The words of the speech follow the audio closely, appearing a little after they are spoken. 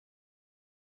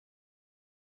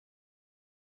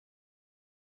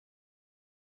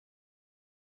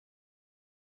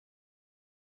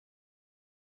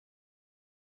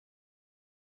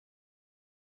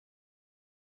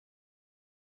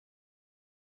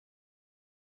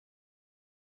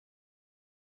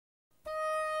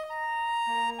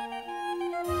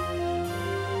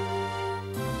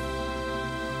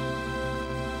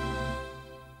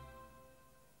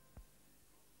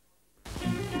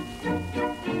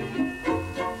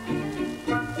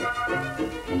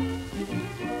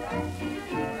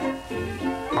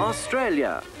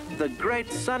Australia, the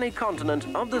great sunny continent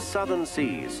of the southern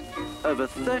seas, over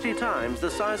 30 times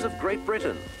the size of Great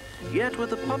Britain, yet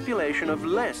with a population of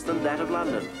less than that of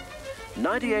London.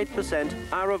 98%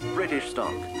 are of British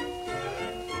stock.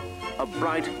 A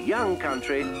bright, young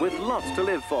country with lots to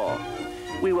live for.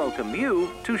 We welcome you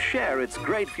to share its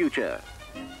great future.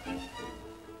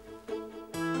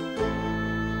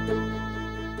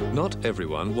 Not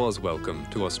everyone was welcome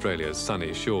to Australia's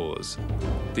sunny shores.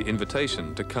 The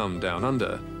invitation to come down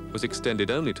under was extended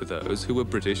only to those who were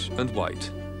British and white.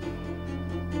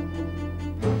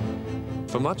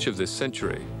 For much of this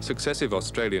century, successive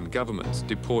Australian governments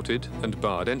deported and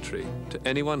barred entry to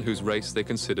anyone whose race they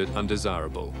considered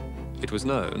undesirable. It was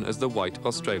known as the White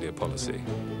Australia policy.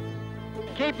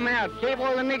 Keep them out. Keep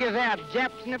all the niggers out.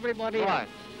 Japs and everybody else.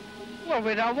 Well,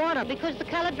 we don't want them. Because the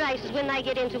coloured races, when they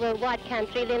get into a white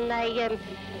country, then they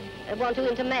want to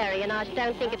intermarry, and I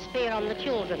don't think it's fair on the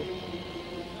children.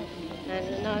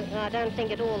 No, I don't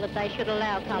think at all that they should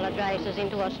allow coloured races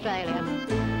into Australia.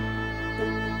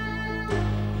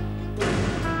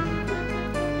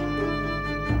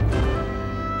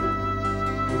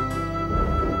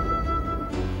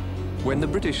 When the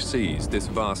British seized this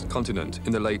vast continent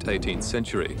in the late 18th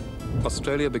century,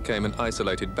 Australia became an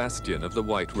isolated bastion of the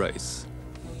white race.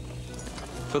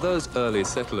 For those early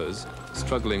settlers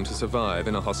struggling to survive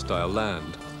in a hostile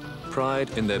land, pride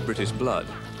in their British blood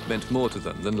meant more to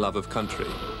them than love of country.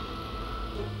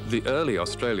 The early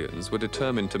Australians were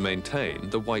determined to maintain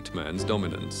the white man's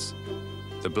dominance.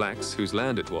 The blacks, whose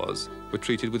land it was, were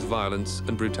treated with violence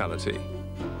and brutality.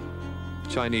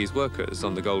 Chinese workers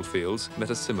on the goldfields met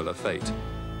a similar fate.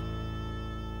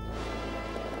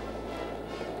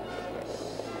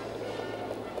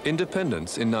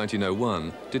 Independence in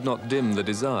 1901 did not dim the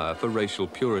desire for racial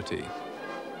purity.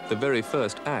 The very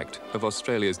first act of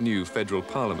Australia's new federal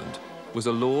parliament was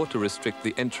a law to restrict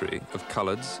the entry of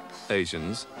coloureds,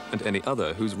 Asians, and any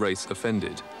other whose race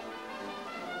offended.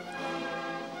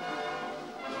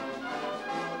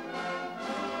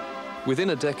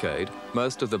 Within a decade,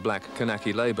 most of the black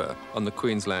Kanaki labour on the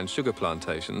Queensland sugar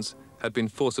plantations had been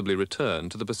forcibly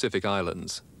returned to the Pacific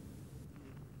Islands.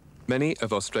 Many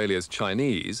of Australia's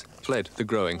Chinese fled the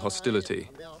growing hostility.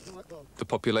 The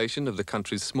population of the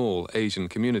country's small Asian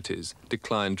communities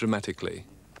declined dramatically.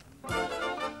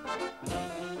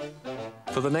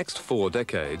 For the next 4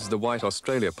 decades, the White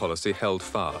Australia policy held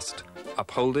fast,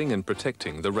 upholding and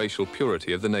protecting the racial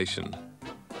purity of the nation.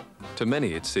 To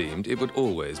many, it seemed, it would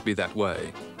always be that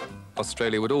way.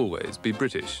 Australia would always be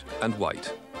British and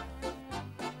white.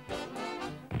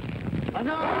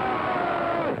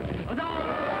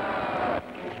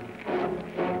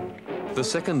 The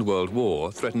Second World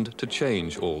War threatened to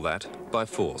change all that by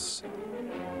force.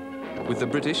 With the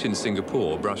British in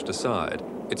Singapore brushed aside,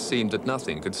 it seemed that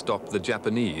nothing could stop the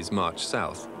Japanese march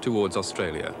south towards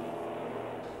Australia.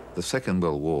 The Second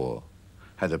World War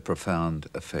had a profound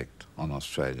effect on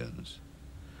Australians.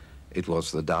 It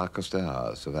was the darkest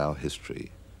hours of our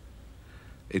history.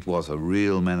 It was a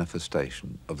real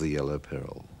manifestation of the yellow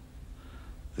peril.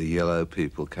 The yellow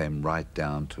people came right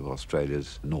down to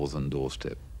Australia's northern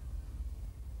doorstep.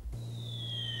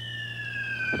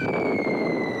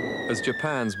 As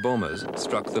Japan's bombers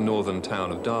struck the northern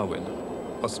town of Darwin,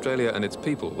 Australia and its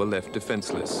people were left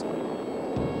defenceless.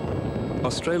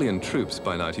 Australian troops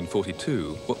by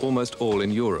 1942 were almost all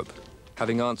in Europe,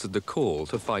 having answered the call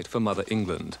to fight for Mother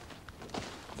England.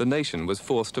 The nation was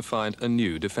forced to find a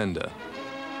new defender.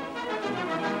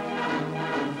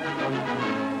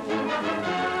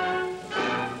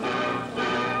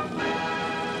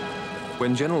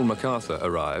 When General MacArthur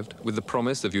arrived with the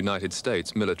promise of United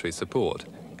States military support,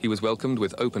 he was welcomed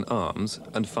with open arms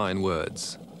and fine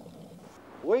words.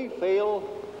 We feel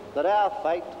that our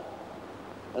fate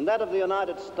and that of the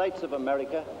United States of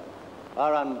America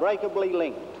are unbreakably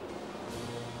linked.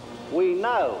 We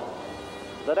know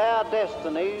that our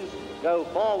destinies go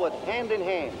forward hand in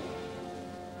hand.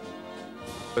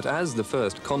 But as the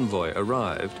first convoy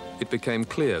arrived, it became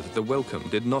clear that the welcome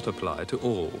did not apply to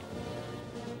all.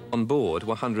 On board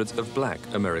were hundreds of black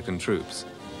American troops.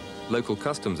 Local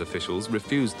customs officials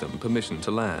refused them permission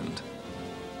to land.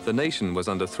 The nation was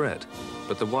under threat,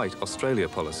 but the White Australia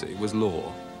policy was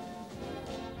law.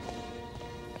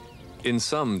 In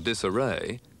some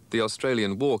disarray, the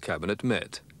Australian War Cabinet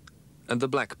met, and the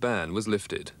black ban was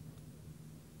lifted.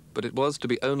 But it was to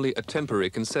be only a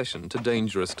temporary concession to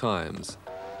dangerous times.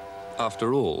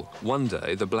 After all, one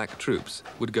day the black troops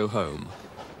would go home.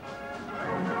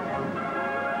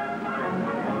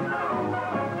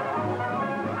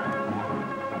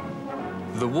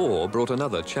 The war brought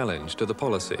another challenge to the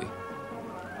policy.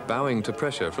 Bowing to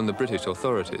pressure from the British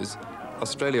authorities,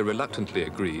 Australia reluctantly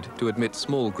agreed to admit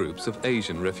small groups of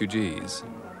Asian refugees.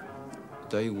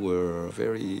 They were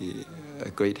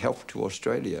a great help to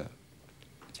Australia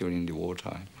during the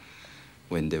wartime,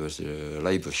 when there was a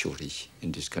labour shortage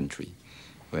in this country,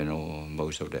 when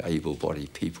most of the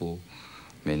able-bodied people,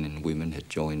 men and women, had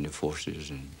joined the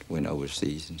forces and went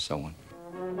overseas and so on.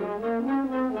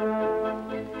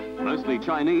 Mostly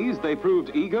Chinese, they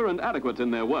proved eager and adequate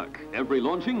in their work. Every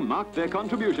launching marked their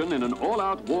contribution in an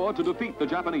all-out war to defeat the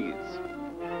Japanese.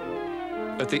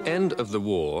 At the end of the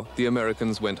war, the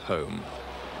Americans went home.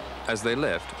 As they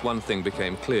left, one thing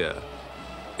became clear.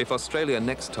 If Australia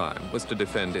next time was to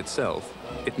defend itself,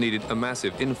 it needed a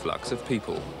massive influx of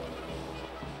people.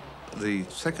 The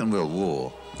Second World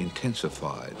War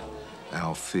intensified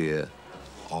our fear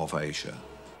of Asia.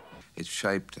 It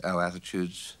shaped our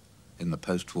attitudes in the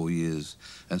post-war years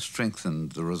and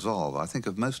strengthened the resolve, I think,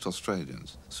 of most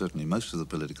Australians, certainly most of the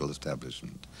political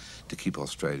establishment, to keep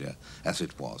Australia as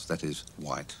it was, that is,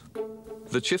 white.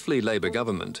 The Chifley Labour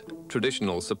government,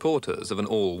 traditional supporters of an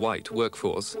all-white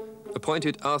workforce,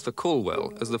 appointed Arthur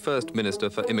Calwell as the first Minister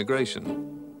for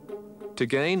Immigration. To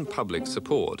gain public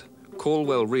support,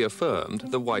 Calwell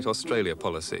reaffirmed the White Australia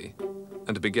policy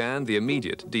and began the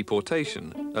immediate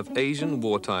deportation of Asian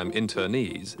wartime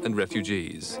internees and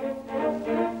refugees.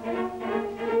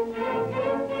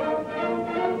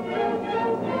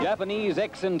 Japanese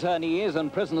ex-internees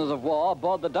and prisoners of war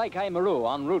board the Daikai Maru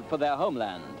en route for their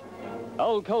homeland.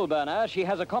 Old coal burner, she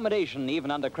has accommodation,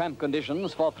 even under cramped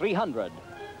conditions, for 300.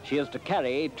 She is to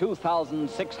carry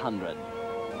 2,600.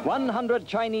 100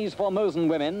 Chinese Formosan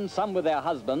women, some with their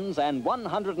husbands, and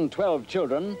 112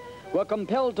 children were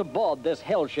compelled to board this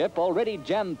hell ship already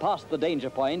jammed past the danger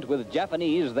point with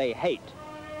Japanese they hate.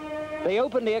 They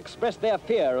openly expressed their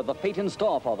fear of the fate in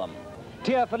store for them.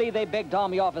 Tearfully, they begged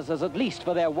army officers at least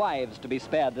for their wives to be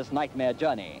spared this nightmare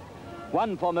journey.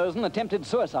 One Formosan attempted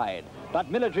suicide,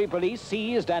 but military police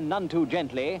seized, and none too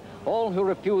gently, all who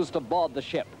refused to board the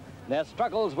ship. Their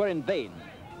struggles were in vain.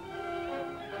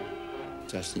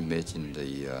 Just imagine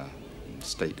the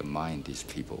state of mind these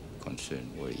people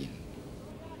concerned were in.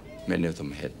 Many of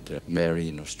them had married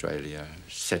in Australia,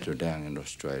 settled down in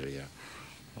Australia,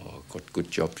 or got good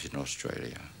jobs in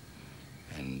Australia.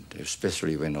 And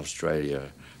especially when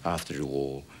Australia, after the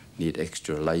war, need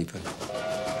extra labour.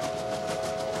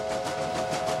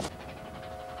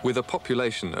 With a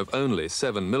population of only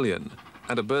 7 million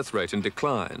and a birth rate in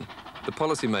decline, the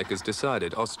policymakers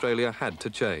decided Australia had to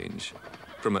change,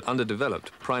 from an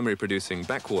underdeveloped primary producing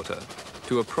backwater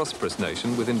to a prosperous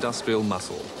nation with industrial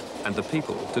muscle and the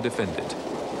people to defend it.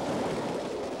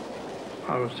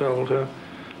 I was told to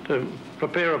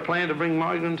prepare a plan to bring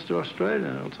migrants to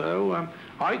Australia. And so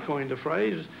I coined a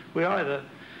phrase, we either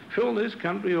fill this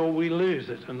country or we lose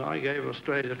it. And I gave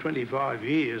Australia 25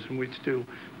 years in which to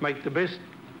make the best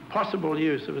possible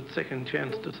use of its second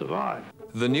chance to survive.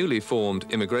 The newly formed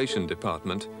Immigration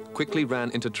Department quickly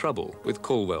ran into trouble with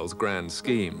Calwell's grand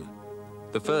scheme.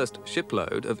 The first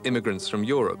shipload of immigrants from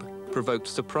Europe provoked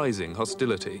surprising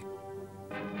hostility.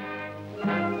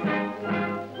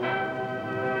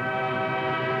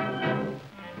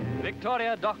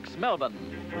 Victoria docks Melbourne.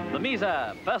 The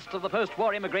Misa, first of the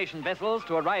post-war immigration vessels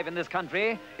to arrive in this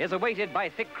country, is awaited by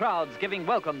thick crowds giving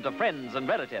welcome to friends and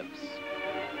relatives.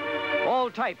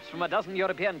 All types from a dozen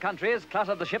European countries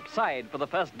cluttered the ship's side for the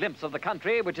first glimpse of the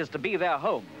country which is to be their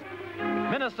home.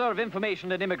 Minister of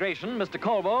Information and Immigration, Mr.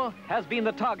 Calwell, has been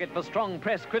the target for strong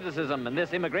press criticism in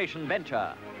this immigration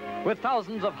venture. With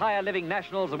thousands of higher living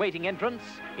nationals awaiting entrance,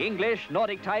 English,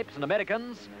 Nordic types and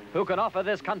Americans, who can offer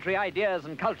this country ideas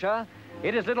and culture,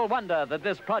 it is little wonder that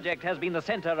this project has been the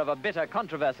center of a bitter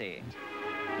controversy.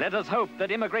 Let us hope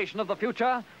that immigration of the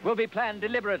future will be planned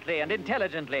deliberately and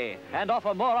intelligently and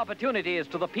offer more opportunities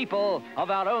to the people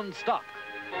of our own stock.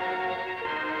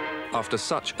 After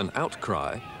such an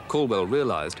outcry, Calwell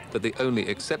realized that the only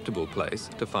acceptable place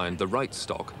to find the right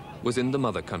stock was in the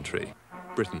mother country,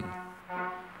 Britain.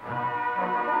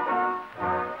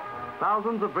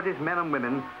 Thousands of British men and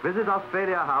women visit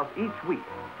Australia House each week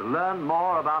to learn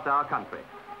more about our country.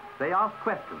 They ask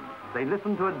questions, they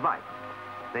listen to advice,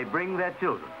 they bring their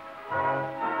children.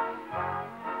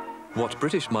 What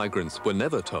British migrants were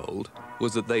never told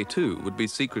was that they too would be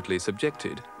secretly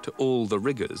subjected to all the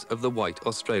rigours of the White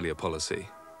Australia policy.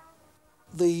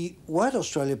 The White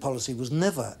Australia policy was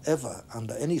never, ever,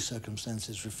 under any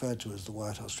circumstances, referred to as the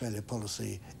White Australia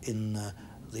policy in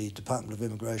the Department of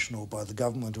Immigration or by the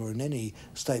government or in any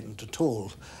statement at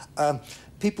all.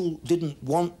 People didn't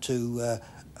want to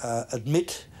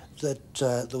admit that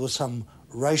there was some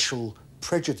racial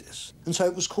prejudice, and so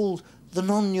it was called the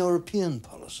non-European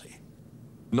policy.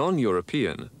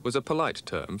 Non-European was a polite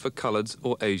term for coloureds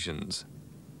or Asians.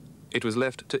 It was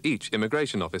left to each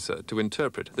immigration officer to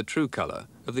interpret the true colour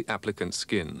of the applicant's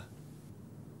skin.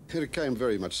 It became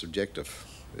very much subjective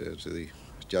to the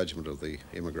judgment of the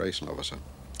immigration officer.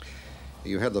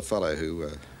 You had the fellow who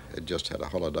had just had a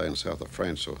holiday in south of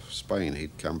France or Spain.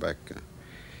 He'd come back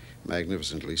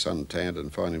magnificently suntanned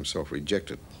and find himself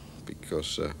rejected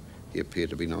because he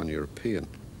appeared to be non-European.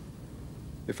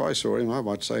 If I saw him, I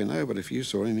might say no, but if you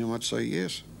saw him, you might say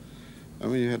yes. I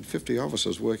mean, you had 50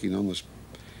 officers working on this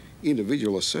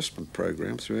individual assessment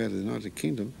program throughout the United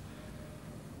Kingdom.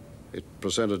 It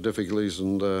presented difficulties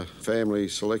in family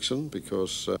selection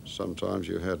because sometimes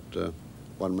you had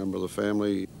one member of the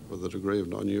family with a degree of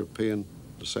non-European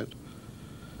descent.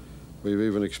 We've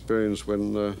even experienced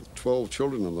when 12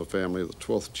 children in the family, the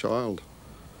 12th child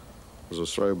was a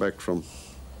throwback from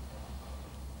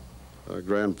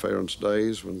grandparents'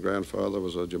 days when grandfather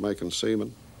was a Jamaican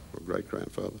seaman, or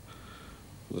great-grandfather.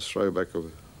 The throwback of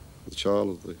the child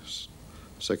of the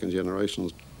second generation,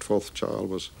 the 12th child,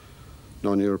 was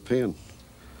non-European.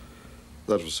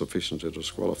 That was sufficient to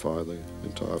disqualify the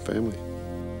entire family.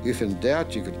 If in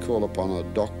doubt, you could call upon a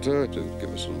doctor to give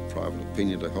us some private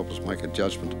opinion to help us make a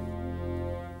judgment.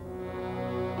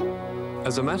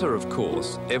 As a matter of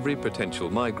course, every potential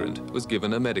migrant was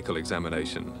given a medical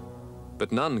examination,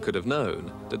 but none could have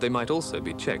known that they might also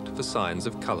be checked for signs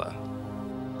of colour.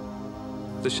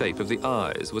 The shape of the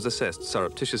eyes was assessed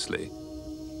surreptitiously.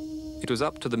 It was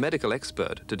up to the medical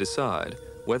expert to decide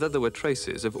whether there were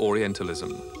traces of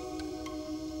Orientalism.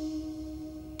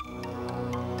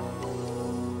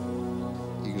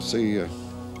 You could see,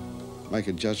 make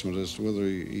a judgment as to whether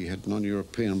he had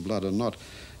non-European blood or not.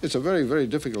 It's a very, very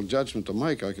difficult judgment to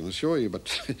make, I can assure you, but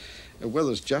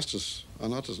whether it's justice or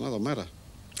not is another matter.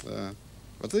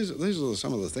 But these are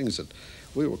some of the things that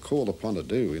we were called upon to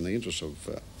do in the interest of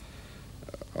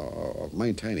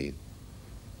maintaining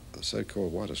the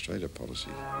so-called White Australia policy.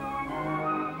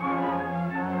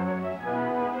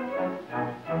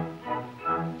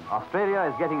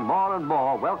 Australia is getting more and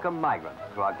more welcome migrants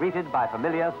who are greeted by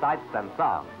familiar sights and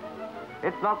sounds.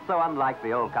 It's not so unlike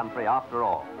the old country after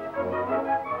all.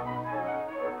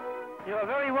 You are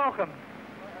very welcome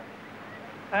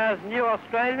as new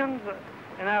Australians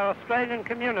in our Australian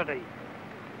community.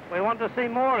 We want to see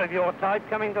more of your type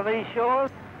coming to these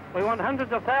shores. We want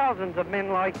hundreds of thousands of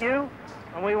men like you,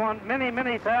 and we want many,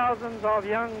 many thousands of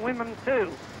young women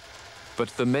too. But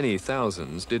the many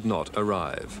thousands did not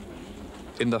arrive.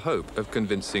 In the hope of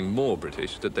convincing more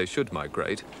British that they should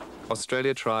migrate,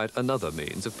 Australia tried another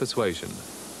means of persuasion.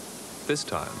 This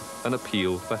time, an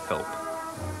appeal for help.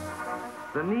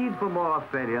 The need for more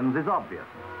Australians is obvious.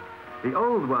 The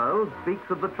old world speaks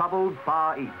of the troubled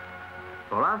Far East.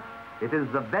 For us, it is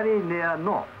the very near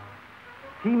north.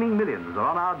 Teeming millions are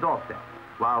on our doorstep,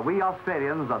 while we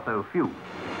Australians are so few.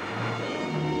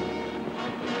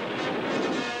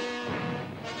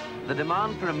 The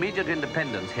demand for immediate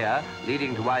independence here,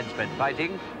 leading to widespread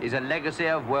fighting, is a legacy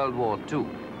of World War II.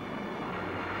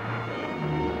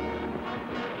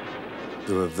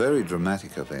 There were very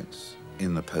dramatic events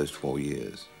in the post-war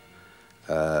years,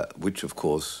 which of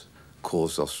course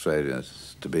caused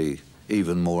Australians to be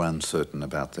even more uncertain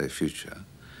about their future,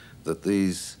 that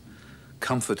these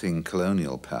comforting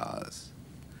colonial powers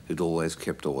who'd always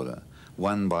kept order,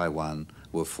 one by one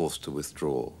were forced to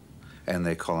withdraw, and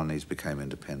their colonies became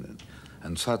independent.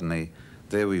 And suddenly,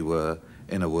 there we were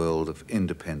in a world of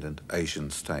independent Asian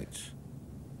states.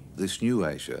 This new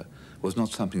Asia was not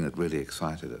something that really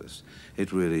excited us.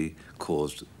 It really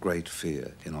caused great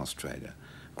fear in Australia,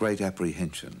 great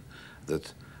apprehension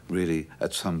that really,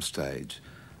 at some stage,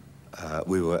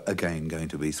 we were again going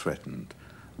to be threatened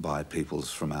by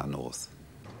peoples from our north.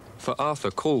 For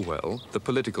Arthur Calwell, the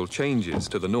political changes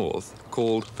to the north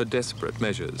called for desperate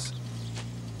measures.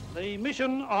 The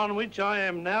mission on which I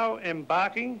am now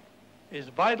embarking is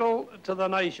vital to the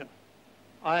nation.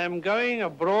 I am going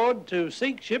abroad to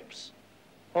seek ships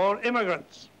for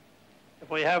immigrants. If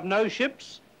we have no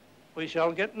ships, we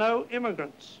shall get no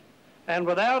immigrants. And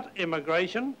without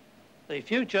immigration, the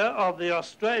future of the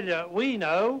Australia we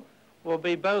know will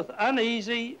be both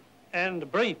uneasy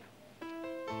and brief.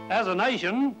 As a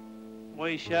nation,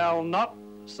 we shall not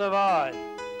survive.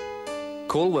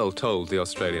 Calwell told the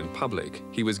Australian public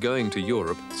he was going to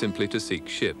Europe simply to seek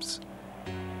ships.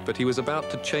 But he was about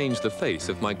to change the face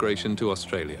of migration to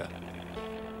Australia.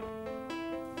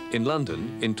 In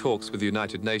London, in talks with the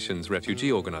United Nations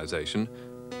Refugee Organisation,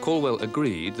 Calwell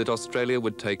agreed that Australia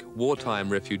would take wartime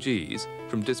refugees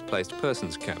from displaced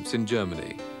persons camps in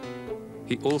Germany.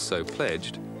 He also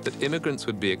pledged that immigrants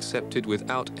would be accepted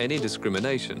without any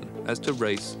discrimination as to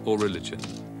race or religion.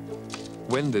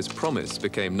 When this promise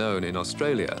became known in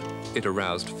Australia, it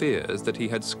aroused fears that he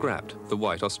had scrapped the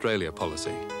White Australia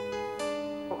policy.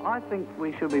 Well, I think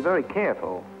we should be very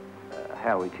careful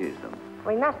how we choose them.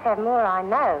 We must have more, I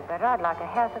know, but I'd like a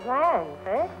house of my own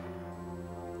first.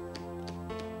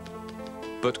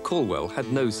 But Caldwell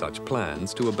had no such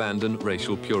plans to abandon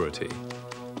racial purity.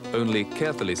 Only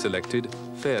carefully selected,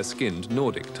 fair-skinned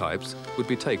Nordic types would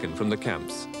be taken from the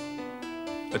camps.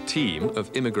 A team of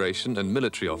immigration and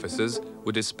military officers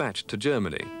were dispatched to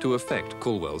Germany to effect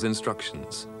Caldwell's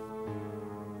instructions.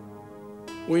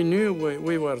 We knew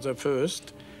we were the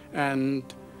first, and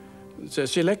the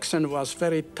selection was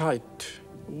very tight.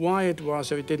 Why it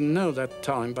was, we didn't know that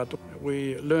time, but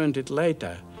we learned it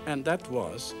later. And that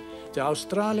was, the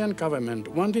Australian government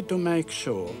wanted to make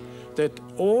sure that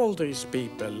all these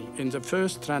people in the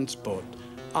first transport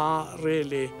are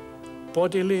really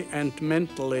bodily and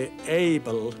mentally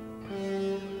able.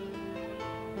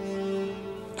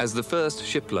 As the first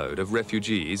shipload of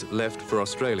refugees left for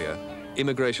Australia,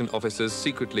 immigration officers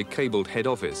secretly cabled head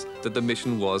office that the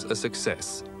mission was a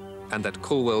success and that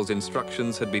Caldwell's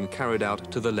instructions had been carried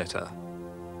out to the letter.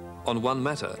 On one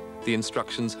matter, the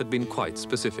instructions had been quite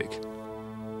specific.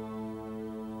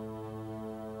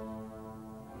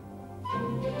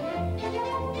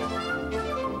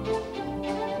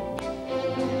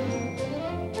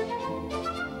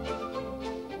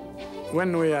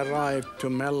 When we arrived to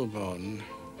Melbourne,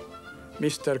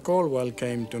 Mr. Caldwell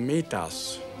came to meet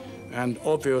us, and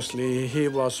obviously he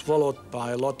was followed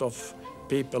by a lot of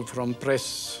people from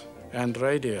press and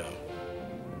radio.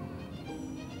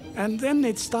 And then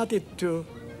it started to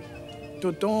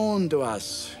dawn to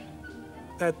us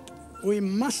that we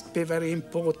must be very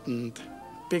important,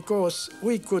 because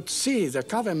we could see the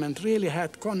government really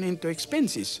had gone into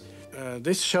expenses.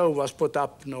 This show was put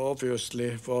up,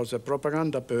 obviously, for the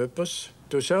propaganda purpose,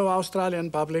 to show Australian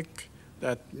public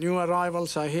that new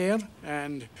arrivals are here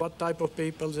and what type of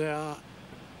people they are.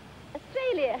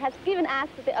 Australia has given us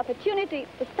the opportunity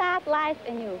to start life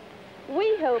anew.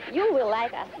 We hope you will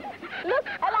like us. Look,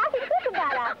 a laughing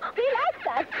kookaburra. He likes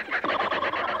us.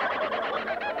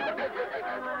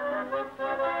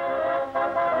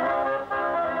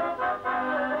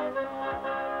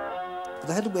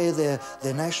 They had to wear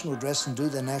their national dress and do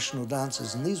their national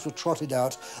dances, and these were trotted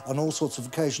out on all sorts of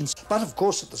occasions. But of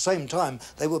course, at the same time,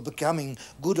 they were becoming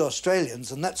good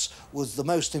Australians, and that was the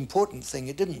most important thing.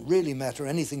 It didn't really matter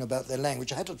anything about their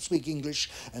language. I had to speak English,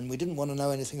 and we didn't want to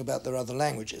know anything about their other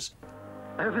languages.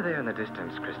 Over there in the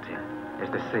distance, Christine, is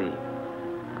the sea.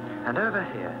 And over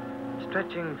here,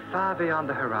 stretching far beyond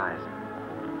the horizon,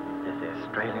 is the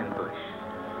Australian bush.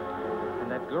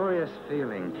 And that glorious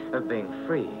feeling of being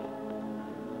free.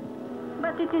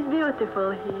 But it is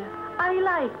beautiful here. I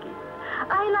like it.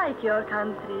 I like your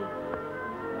country.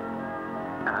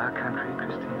 Our country,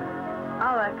 Christine?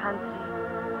 Our country.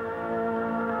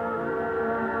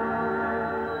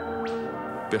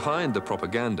 Behind the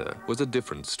propaganda was a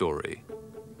different story.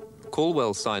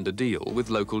 Caldwell signed a deal with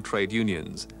local trade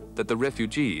unions that the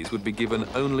refugees would be given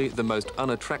only the most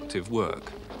unattractive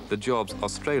work, the jobs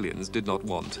Australians did not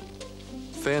want.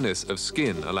 Fairness of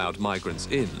skin allowed migrants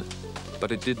in,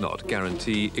 but it did not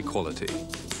guarantee equality.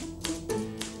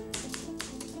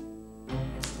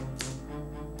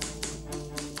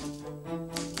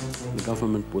 The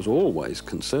government was always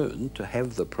concerned to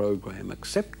have the program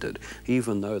accepted,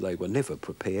 even though they were never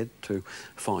prepared to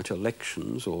fight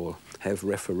elections or have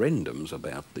referendums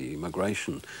about the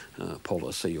immigration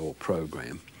policy or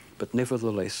program. But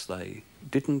nevertheless, they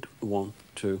didn't want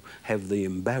to have the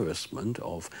embarrassment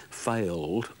of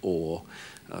failed or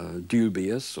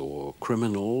dubious or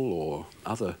criminal or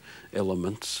other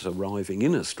elements arriving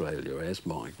in Australia as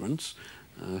migrants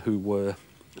who were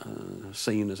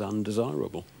seen as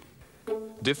undesirable.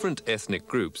 Different ethnic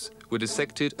groups were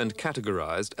dissected and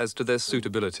categorised as to their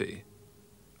suitability.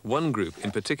 One group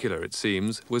in particular, it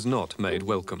seems, was not made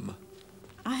welcome.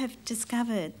 I have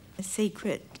discovered a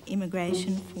secret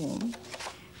immigration form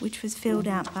which was filled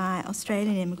out by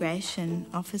Australian immigration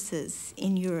officers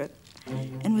in Europe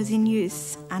and was in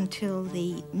use until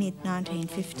the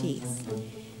mid-1950s.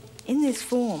 In this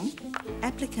form,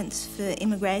 applicants for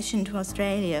immigration to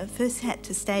Australia first had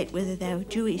to state whether they were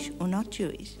Jewish or not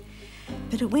Jewish,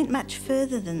 but it went much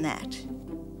further than that.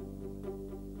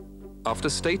 After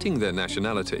stating their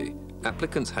nationality,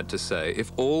 applicants had to say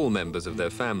if all members of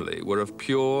their family were of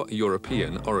pure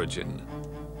European origin.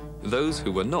 Those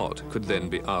who were not could then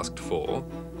be asked for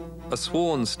a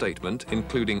sworn statement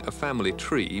including a family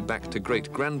tree back to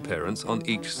great-grandparents on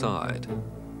each side.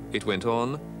 It went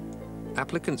on,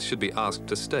 applicants should be asked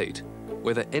to state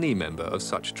whether any member of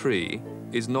such tree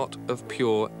is not of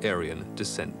pure Aryan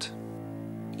descent.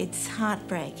 It's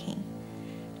heartbreaking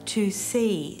to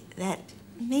see that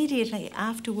immediately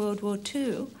after World War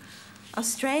II,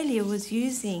 Australia was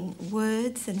using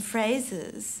words and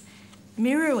phrases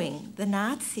mirroring the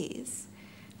Nazis,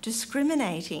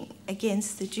 discriminating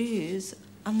against the Jews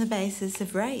on the basis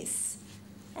of race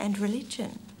and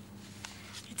religion.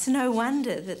 It's no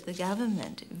wonder that the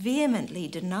government vehemently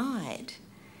denied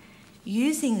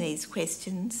using these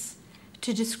questions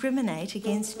to discriminate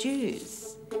against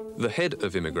Jews. The head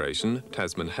of immigration,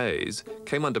 Tasman Hayes,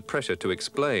 came under pressure to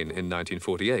explain in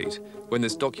 1948 when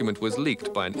this document was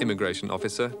leaked by an immigration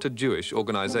officer to Jewish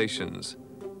organisations.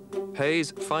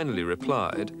 Hayes finally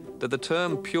replied that the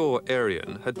term pure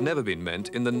Aryan had never been meant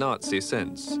in the Nazi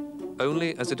sense,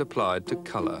 only as it applied to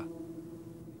colour.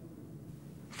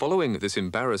 Following this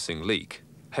embarrassing leak,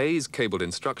 Hayes cabled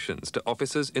instructions to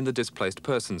officers in the displaced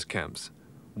persons camps,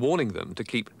 warning them to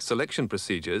keep selection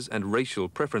procedures and racial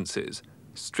preferences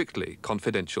strictly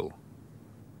confidential.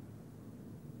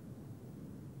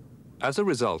 As a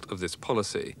result of this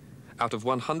policy, out of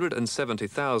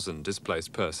 170,000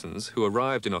 displaced persons who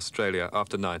arrived in Australia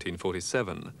after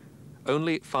 1947,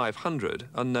 only 500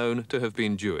 are known to have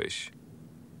been Jewish.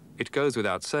 It goes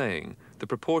without saying the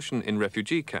proportion in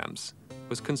refugee camps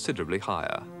was considerably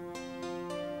higher.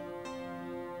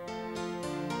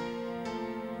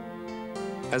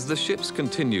 As the ships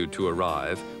continued to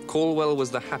arrive, Caldwell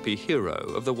was the happy hero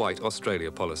of the White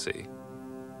Australia policy.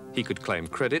 He could claim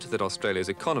credit that Australia's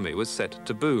economy was set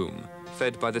to boom,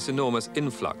 fed by this enormous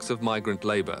influx of migrant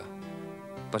labour.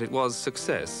 But it was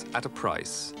success at a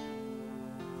price.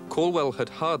 Caldwell had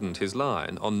hardened his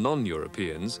line on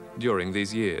non-Europeans during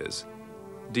these years.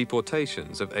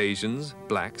 Deportations of Asians,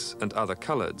 blacks and other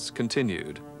coloureds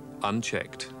continued,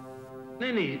 unchecked.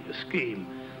 Any scheme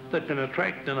that can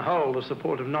attract and hold the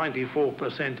support of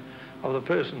 94% of the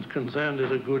persons concerned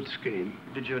is a good scheme.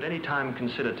 Did you at any time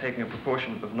consider taking a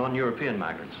proportion of non-European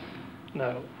migrants?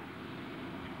 No.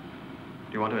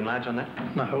 Do you want to enlarge on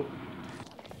that? No.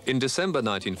 In December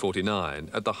 1949,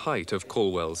 at the height of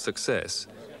Caldwell's success,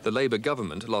 the Labour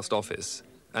government lost office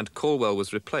and Caldwell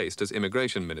was replaced as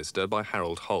Immigration Minister by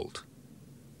Harold Holt.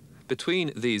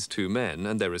 Between these two men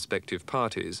and their respective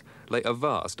parties lay a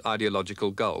vast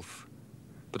ideological gulf.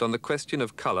 But on the question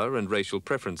of colour and racial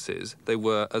preferences, they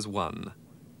were as one.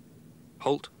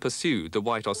 Holt pursued the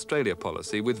White Australia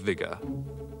policy with vigour.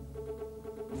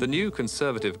 The new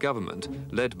Conservative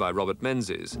government, led by Robert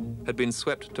Menzies, had been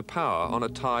swept to power on a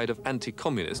tide of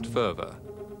anti-communist fervour.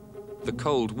 The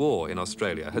Cold War in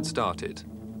Australia had started.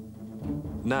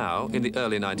 Now, in the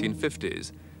early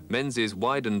 1950s, Menzies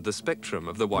widened the spectrum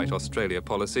of the White Australia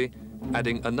policy,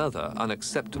 adding another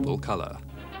unacceptable colour.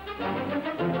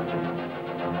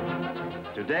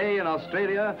 Today in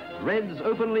Australia, Reds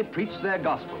openly preach their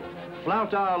gospel,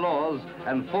 flout our laws,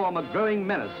 and form a growing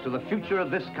menace to the future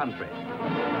of this country.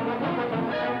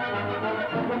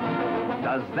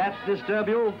 Does that disturb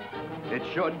you? It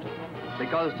should,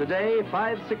 because today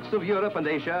 5/6 of Europe and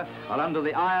Asia are under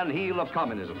the iron heel of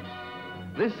communism.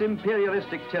 This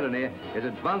imperialistic tyranny is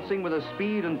advancing with a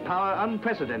speed and power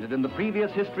unprecedented in the previous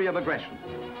history of aggression.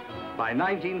 By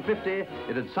 1950,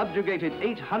 it had subjugated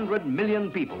 800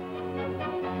 million people.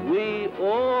 We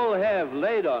all have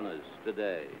laid on us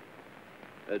today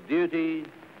a duty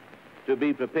to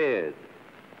be prepared,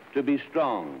 to be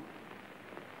strong,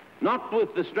 not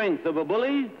with the strength of a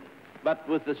bully, but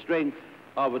with the strength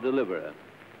of a deliverer.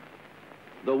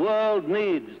 The world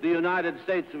needs the United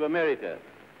States of America.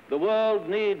 The world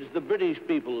needs the British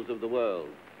peoples of the world.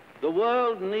 The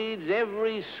world needs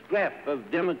every scrap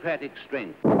of democratic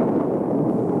strength.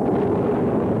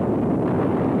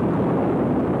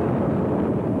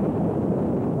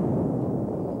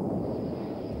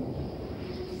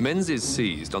 Menzies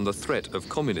seized on the threat of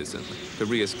communism to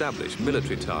re-establish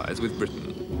military ties with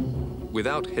Britain.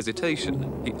 Without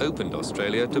hesitation, he opened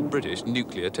Australia to British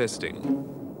nuclear testing.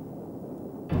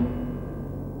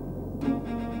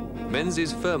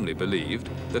 Menzies firmly believed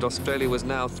that Australia was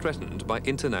now threatened by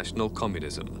international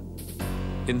communism.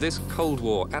 In this Cold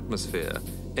War atmosphere,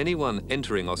 anyone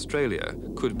entering Australia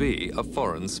could be a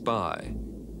foreign spy.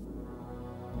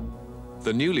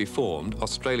 The newly formed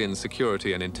Australian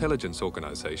Security and Intelligence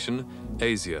Organisation,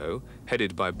 ASIO,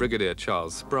 headed by Brigadier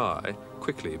Charles Spry,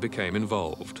 quickly became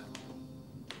involved.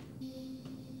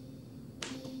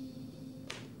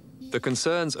 The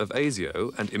concerns of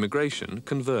ASIO and immigration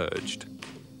converged.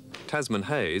 Tasman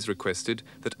Hayes requested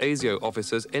that ASIO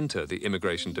officers enter the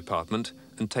Immigration Department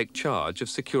and take charge of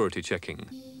security checking.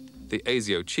 The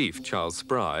ASIO chief, Charles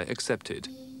Spry, accepted.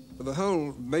 The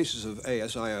whole basis of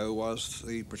ASIO was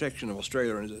the protection of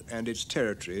Australia and its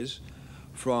territories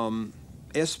from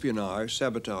espionage,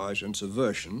 sabotage and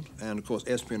subversion, and of course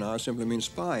espionage simply means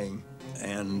spying.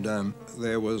 And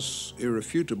there was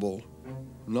irrefutable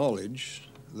knowledge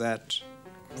that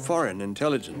foreign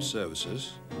intelligence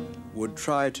services would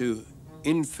try to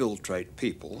infiltrate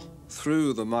people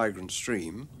through the migrant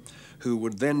stream who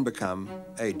would then become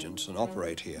agents and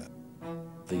operate here.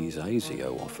 These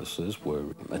ASIO officers were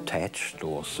attached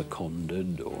or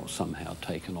seconded or somehow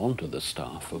taken onto the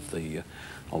staff of the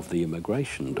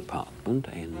immigration department,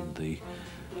 and the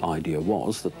idea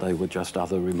was that they were just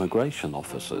other immigration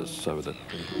officers, so that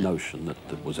the notion that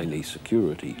there was any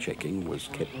security checking was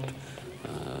kept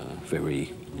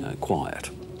very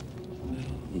quiet.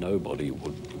 Nobody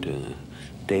would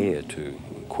dare to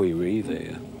query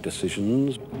their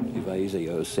decisions. If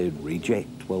ASIO said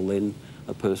reject, well then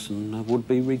a person would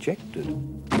be rejected.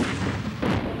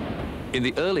 In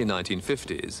the early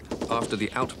 1950s, after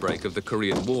the outbreak of the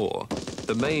Korean War,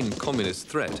 the main communist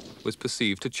threat was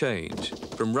perceived to change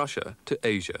from Russia to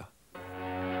Asia.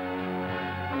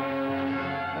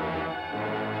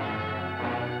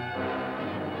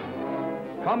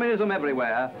 Communism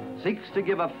everywhere seeks to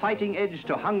give a fighting edge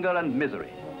to hunger and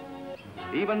misery.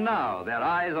 Even now, their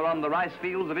eyes are on the rice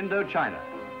fields of Indochina,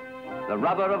 the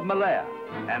rubber of Malaya,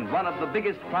 and one of the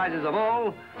biggest prizes of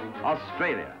all,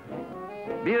 Australia.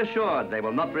 Be assured they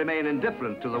will not remain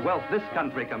indifferent to the wealth this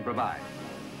country can provide.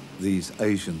 These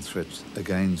Asian threats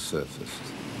again surfaced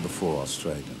before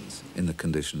Australians in the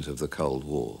conditions of the Cold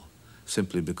War,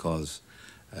 simply because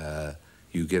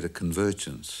you get a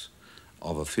convergence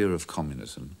of a fear of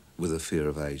communism with a fear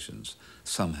of Asians.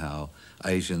 Somehow,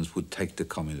 Asians would take to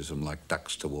communism like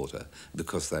ducks to water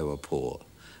because they were poor,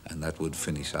 and that would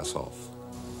finish us off.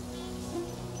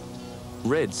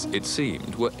 Reds, it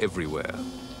seemed, were everywhere.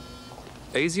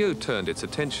 ASIO turned its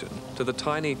attention to the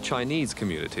tiny Chinese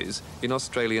communities in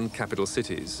Australian capital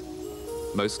cities.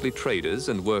 Mostly traders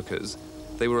and workers,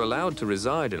 they were allowed to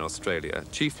reside in Australia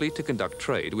chiefly to conduct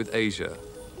trade with Asia.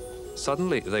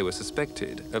 Suddenly, they were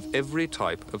suspected of every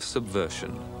type of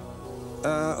subversion.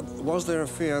 Was there a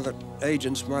fear that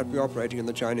agents might be operating in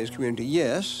the Chinese community?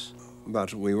 Yes,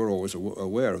 but we were always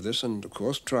aware of this and, of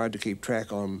course, tried to keep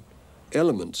track on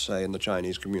elements, say, in the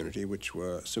Chinese community which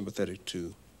were sympathetic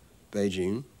to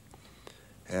Beijing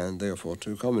and therefore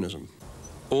to communism.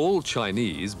 All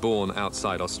Chinese born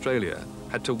outside Australia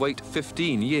had to wait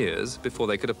 15 years before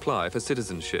they could apply for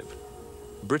citizenship.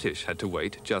 British had to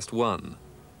wait just one.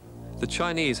 The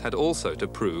Chinese had also to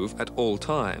prove at all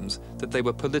times that they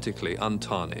were politically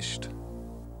untarnished.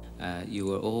 You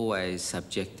were always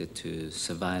subjected to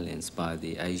surveillance by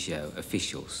the ASIO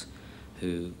officials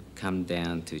who come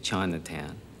down to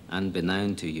Chinatown,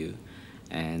 unbeknown to you,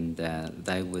 and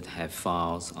they would have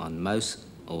files on most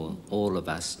or all of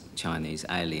us Chinese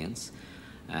aliens.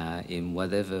 In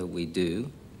whatever we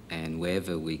do and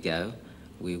wherever we go,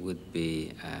 we would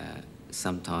be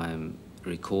sometime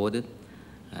recorded,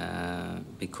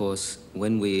 because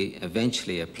when we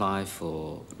eventually apply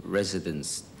for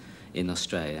residence in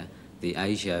Australia, the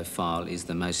ASIO file is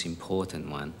the most important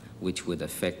one, which would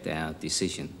affect our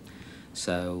decision.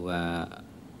 So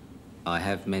I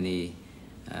have many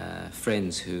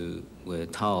friends who were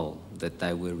told that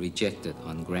they were rejected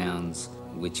on grounds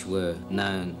which were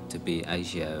known to be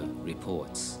ASIO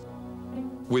reports.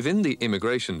 Within the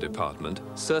immigration department,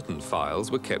 certain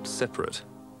files were kept separate.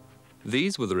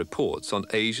 These were the reports on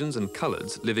Asians and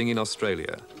coloureds living in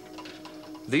Australia.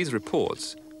 These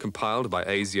reports, compiled by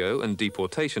ASIO and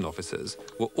deportation officers,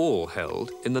 were all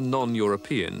held in the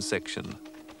non-European section.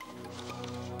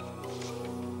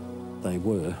 They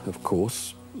were, of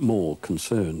course, more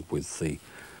concerned with the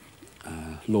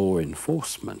law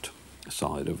enforcement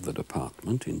side of the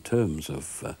department in terms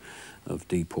of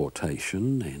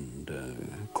deportation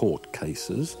and court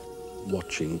cases,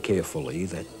 watching carefully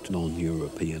that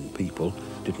non-European people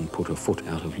didn't put a foot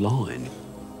out of line.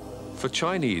 For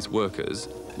Chinese workers,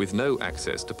 with no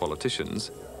access to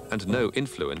politicians and no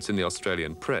influence in the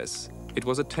Australian press, it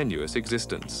was a tenuous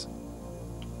existence.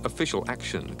 Official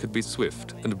action could be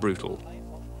swift and brutal.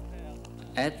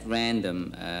 At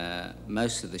random,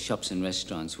 most of the shops and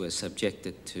restaurants were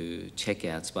subjected to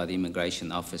checkouts by the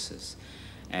immigration officers,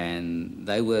 and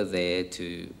they were there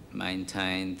to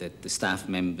maintain that the staff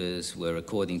members were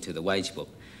according to the wage book.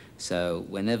 So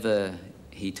whenever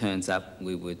he turns up,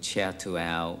 we would shout to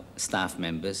our staff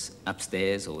members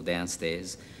upstairs or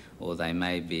downstairs, or they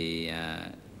may be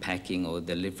packing or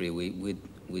delivery.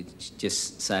 We we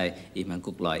just say, "Iman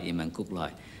kuk lai, iman kuk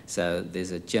lai." So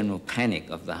there's a general panic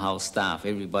of the whole staff,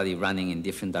 everybody running in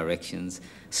different directions,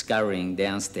 scurrying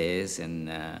downstairs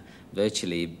and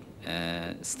virtually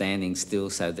standing still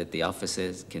so that the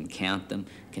officers can count them,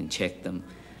 can check them.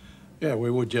 Yeah,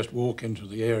 we would just walk into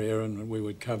the area and we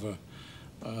would cover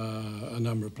a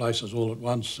number of places all at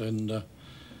once, and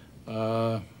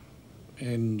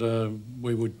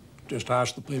we would just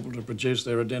ask the people to produce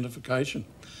their identification,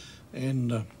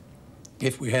 and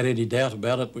if we had any doubt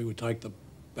about it, we would take them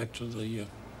back to the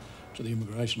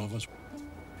immigration office.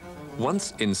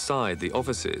 Once inside the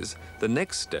offices, the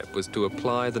next step was to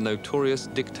apply the notorious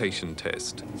dictation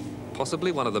test,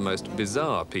 possibly one of the most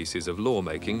bizarre pieces of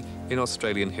lawmaking in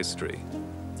Australian history.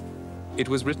 It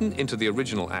was written into the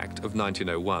original Act of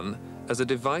 1901 as a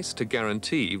device to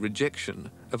guarantee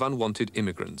rejection of unwanted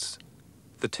immigrants.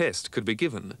 The test could be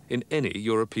given in any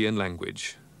European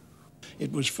language.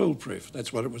 It was foolproof.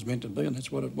 That's what it was meant to be, and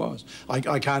that's what it was.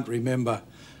 I can't remember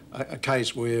a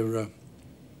case where,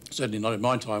 certainly not in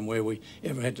my time, where we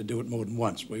ever had to do it more than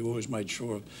once. We always made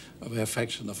sure of our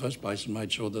facts in the first place and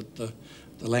made sure that the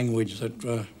language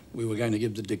that we were going to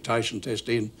give the dictation test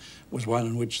in was one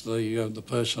in which the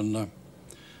person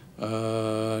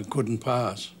couldn't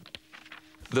pass.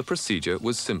 The procedure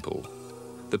was simple.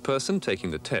 The person taking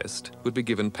the test would be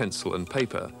given pencil and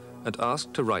paper and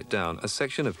asked to write down a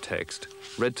section of text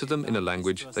read to them in a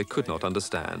language they could not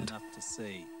understand.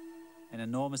 An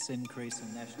enormous increase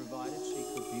in national provided she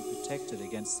could be protected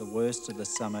against the worst of the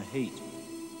summer heat.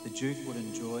 The Duke would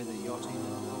enjoy the yachting.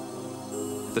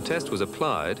 The test was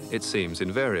applied, it seems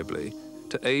invariably,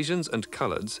 to Asians and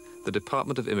coloureds the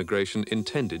Department of Immigration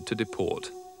intended to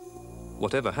deport.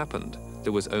 Whatever happened,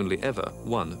 there was only ever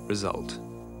one result.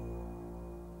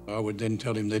 I would then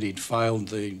tell him that he'd failed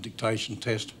the dictation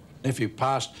test. If he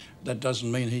passed, that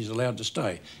doesn't mean he's allowed to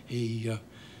stay. We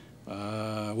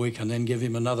can then give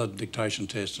him another dictation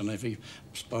test, and if he,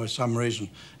 by some reason,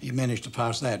 he managed to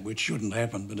pass that, which shouldn't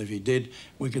happen, but if he did,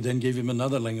 we could then give him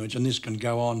another language, and this can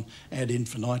go on ad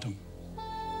infinitum.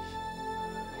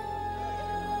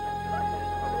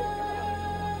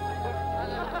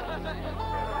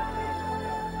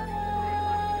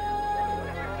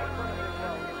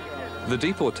 The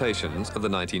deportations of the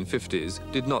 1950s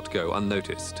did not go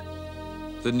unnoticed.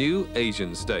 The new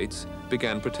Asian states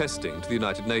began protesting to the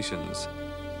United Nations.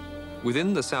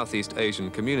 Within the Southeast Asian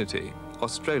community,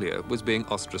 Australia was being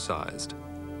ostracised.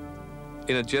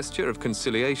 In a gesture of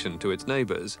conciliation to its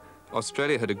neighbours,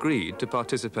 Australia had agreed to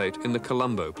participate in the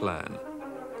Colombo Plan.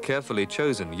 Carefully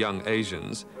chosen young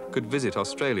Asians could visit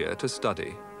Australia to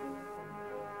study.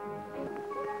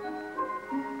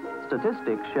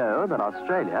 Statistics show that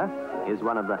Australia is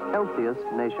one of the healthiest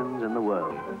nations in the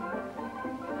world.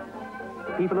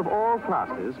 People of all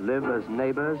classes live as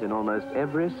neighbours in almost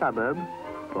every suburb,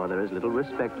 for there is little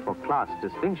respect for class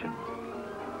distinctions,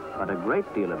 but a great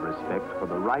deal of respect for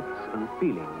the rights and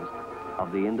feelings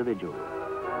of the individual.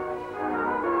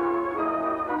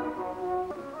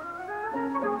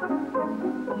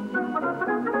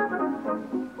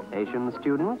 Asian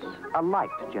students are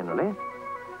liked generally,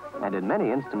 and in many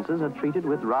instances are treated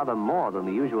with rather more than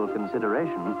the usual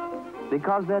consideration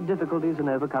because their difficulties in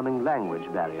overcoming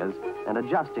language barriers and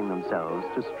adjusting themselves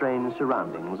to strange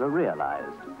surroundings are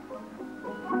realized.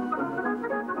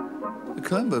 The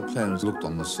Colombo Plan was looked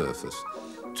on the surface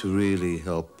to really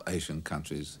help Asian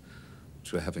countries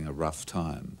which were having a rough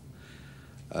time.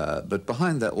 But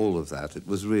behind that, all of that, it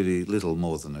was really little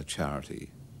more than a charity.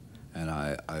 And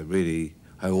I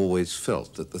always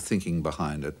felt that the thinking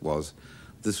behind it was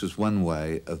this was one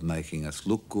way of making us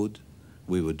look good.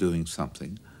 We were doing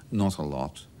something, not a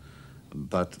lot,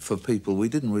 but for people, we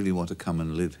didn't really want to come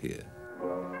and live here.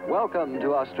 Welcome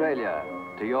to Australia,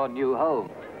 to your new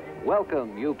home.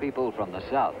 Welcome, you people from the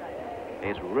South.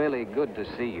 It's really good to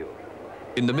see you.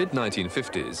 In the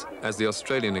mid-1950s, as the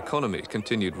Australian economy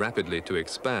continued rapidly to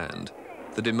expand,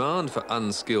 the demand for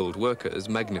unskilled workers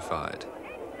magnified.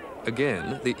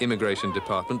 Again, the Immigration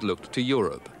Department looked to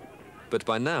Europe. But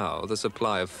by now, the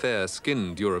supply of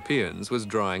fair-skinned Europeans was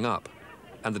drying up,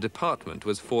 and the department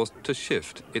was forced to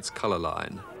shift its colour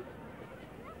line.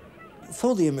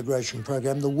 For the immigration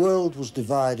program, the world was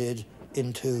divided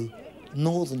into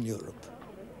Northern Europe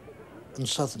and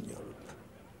Southern Europe.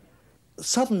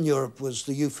 Southern Europe was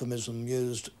the euphemism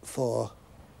used for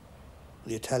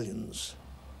the Italians,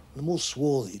 the more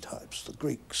swarthy types, the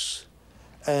Greeks.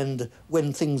 And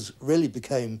when things really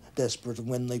became desperate and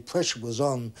when the pressure was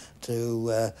on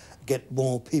to get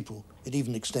more people, it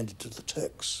even extended to the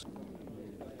Turks.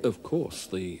 Of course,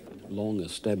 the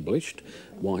long-established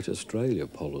White Australia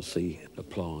policy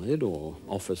applied, or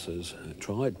officers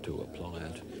tried to apply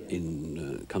it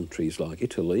in countries like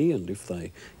Italy, and if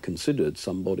they considered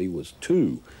somebody was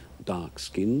too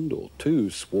dark-skinned or too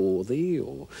swarthy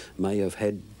or may have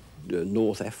had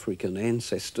North African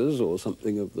ancestors or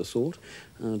something of the sort,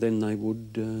 then they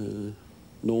would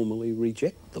normally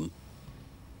reject them.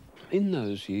 In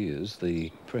those years,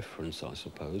 the preference, I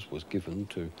suppose, was given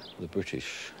to the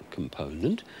British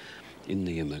component in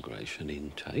the immigration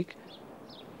intake.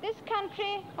 This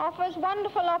country offers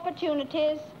wonderful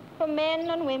opportunities for men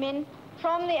and women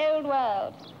from the old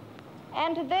world.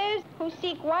 And to those who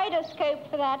seek wider scope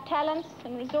for their talents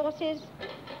and resources,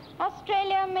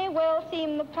 Australia may well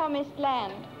seem the promised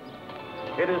land.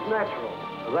 It is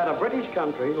natural that a British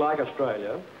country like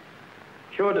Australia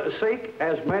should seek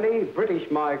as many British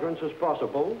migrants as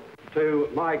possible to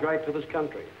migrate to this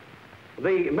country.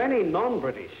 The many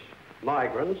non-British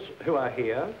migrants who are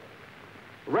here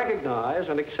recognise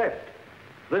and accept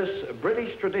this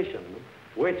British tradition,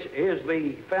 which is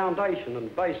the foundation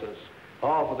and basis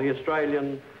of the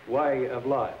Australian way of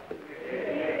life.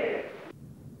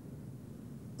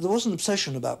 There was an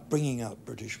obsession about bringing out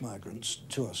British migrants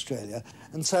to Australia,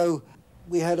 and so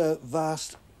we had a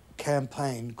vast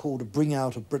campaign called a Bring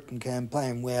Out of Britain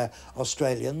campaign, where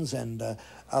Australians and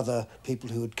other people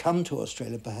who had come to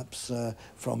Australia, perhaps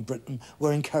from Britain,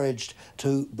 were encouraged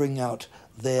to bring out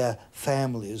their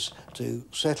families to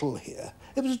settle here.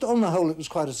 It was, on the whole, it was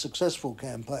quite a successful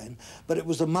campaign, but it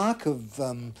was a mark of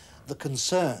the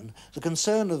concern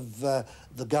of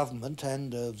the government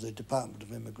and of the Department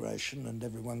of Immigration and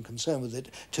everyone concerned with it,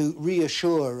 to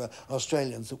reassure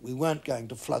Australians that we weren't going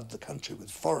to flood the country with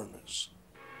foreigners.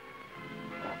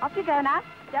 Off you go now.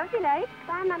 Don't be late.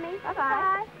 Bye, Mummy.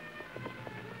 Bye-bye.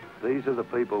 These are the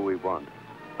people we want,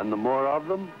 and the more of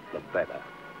them, the better.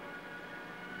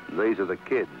 These are the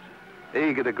kids,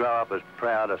 eager to grow up as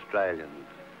proud Australians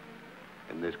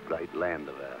in this great land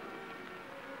of ours.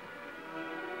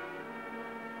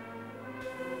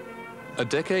 A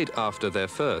decade after their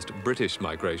first British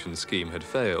migration scheme had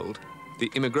failed, the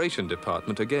Immigration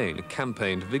Department again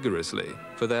campaigned vigorously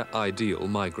for their ideal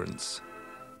migrants.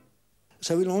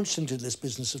 So we launched into this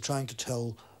business of trying to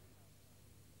tell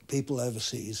people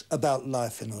overseas about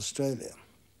life in Australia.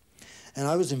 And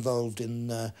I was involved in,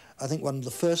 I think, one of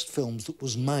the first films that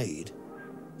was made.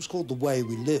 It was called The Way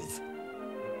We Live.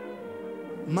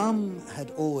 Mum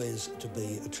had always to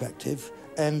be attractive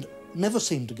and never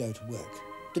seemed to go to work,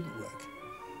 didn't work.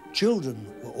 Children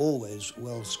were always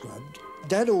well scrubbed.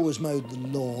 Dad always mowed the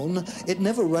lawn. It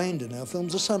never rained in our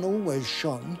films. The sun always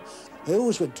shone. They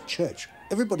always went to church.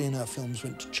 Everybody in our films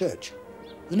went to church.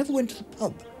 They never went to the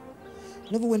pub.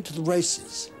 Never went to the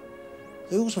races.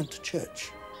 They always went to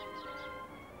church.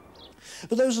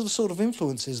 But those are the sort of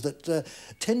influences that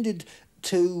tended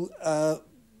to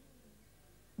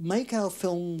make our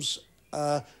films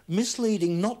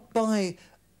misleading, not by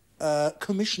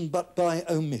commission, but by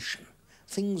omission.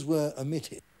 Things were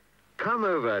omitted. Come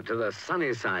over to the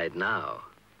sunny side now.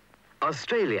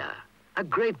 Australia, a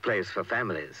great place for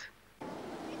families.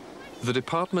 The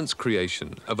department's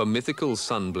creation of a mythical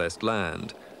sun-blessed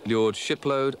land lured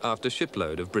shipload after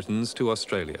shipload of Britons to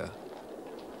Australia.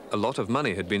 A lot of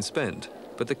money had been spent,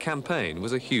 but the campaign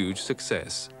was a huge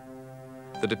success.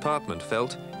 The department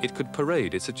felt it could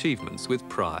parade its achievements with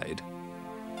pride.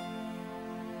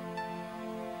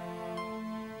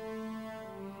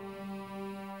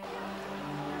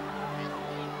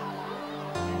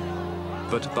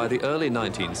 But by the early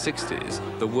 1960s,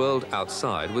 the world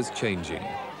outside was changing.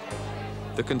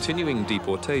 The continuing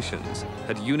deportations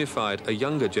had unified a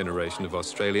younger generation of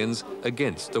Australians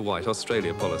against the White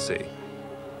Australia policy.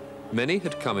 Many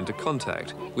had come into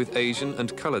contact with Asian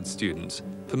and coloured students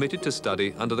permitted to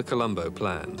study under the Colombo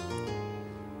Plan.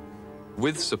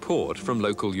 With support from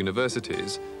local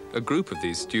universities, a group of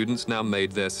these students now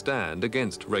made their stand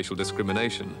against racial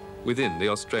discrimination within the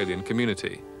Australian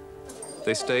community.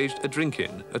 They staged a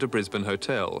drink-in at a Brisbane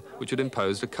hotel, which had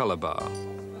imposed a colour bar.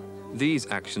 These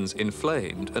actions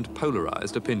inflamed and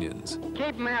polarised opinions.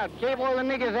 Keep them out. Keep all the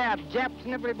niggers out. Japs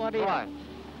and everybody else.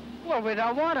 Well, we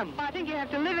don't want them. I think you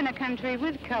have to live in a country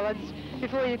with coloureds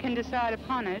before you can decide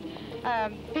upon it.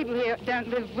 People here don't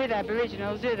live with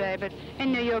Aboriginals, do they? But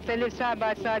in New York, they live side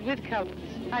by side with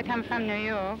coloureds. I come from New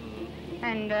York,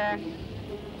 and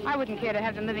I wouldn't care to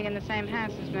have them living in the same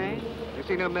house as me. You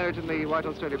see no merit in the White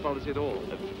Australia policy at all?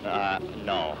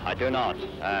 No, I do not.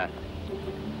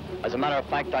 As a matter of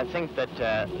fact, I think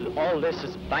that all this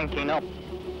is banking up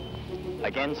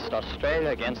against Australia,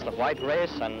 against the white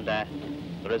race, and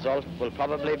the result will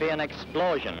probably be an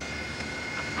explosion.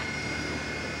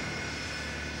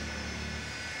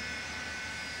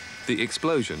 The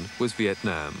explosion was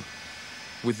Vietnam.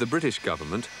 With the British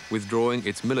government withdrawing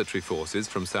its military forces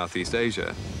from Southeast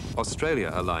Asia,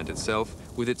 Australia aligned itself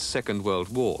with its Second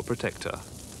World War protector.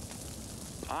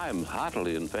 I'm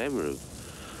heartily in favour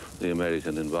of the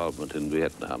American involvement in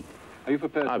Vietnam. Are you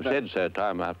prepared to I've said so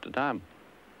time after time.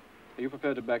 Are you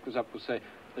prepared to back this up with, say,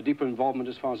 a deeper involvement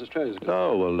as far as Australia is concerned?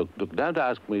 Oh, well, look, don't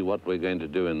ask me what we're going to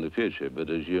do in the future, but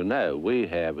as you know, we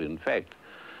have, in fact,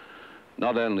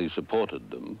 not only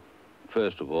supported them,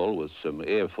 first of all, with some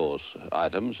Air Force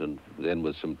items and then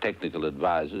with some technical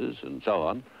advisors and so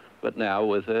on, but now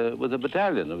with a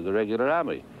battalion of the regular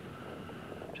army.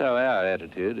 So our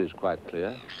attitude is quite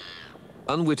clear.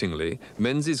 Unwittingly,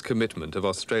 Menzies' commitment of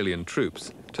Australian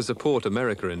troops to support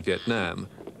America in Vietnam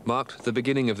marked the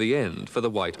beginning of the end for the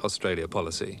White Australia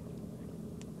policy.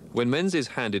 When Menzies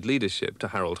handed leadership to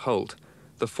Harold Holt,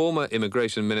 the former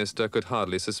immigration minister could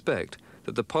hardly suspect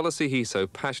that the policy he so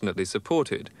passionately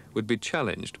supported would be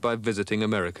challenged by visiting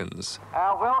Americans.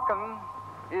 Our welcome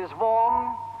is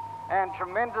warm and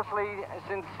tremendously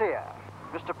sincere.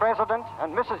 Mr. President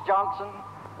and Mrs. Johnson,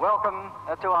 welcome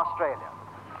to Australia.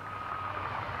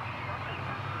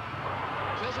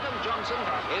 President Johnson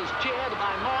is cheered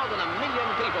by more than 1 million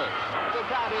people. The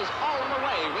crowd is all the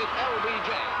way with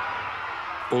LBJ.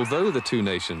 Although the two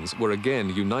nations were again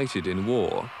united in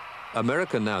war,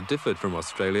 America now differed from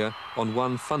Australia on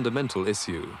one fundamental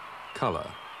issue: colour.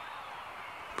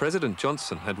 President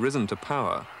Johnson had risen to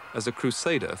power as a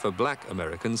crusader for black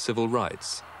American civil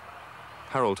rights.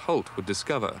 Harold Holt would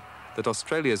discover that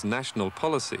Australia's national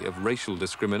policy of racial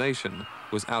discrimination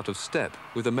was out of step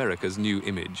with America's new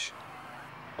image.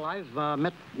 I've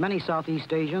met many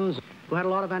Southeast Asians who had a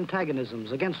lot of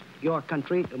antagonisms against your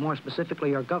country, more specifically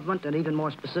your government, and even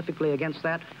more specifically against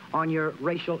that on your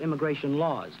racial immigration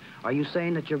laws. Are you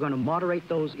saying that you're going to moderate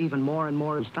those even more and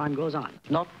more as time goes on?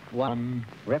 Not one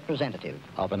representative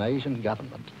of an Asian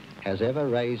government has ever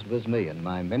raised with me in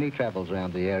my many travels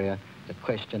around the area the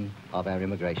question of our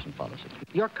immigration policy.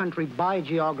 Your country, by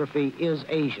geography, is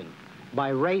Asian. By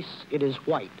race, it is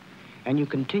white. And you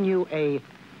continue a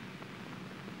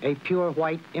pure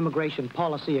white immigration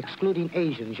policy excluding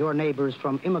Asians, your neighbors,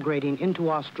 from immigrating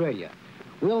into Australia.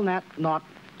 Will that not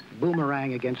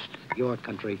boomerang against your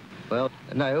country? Well,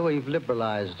 no, we've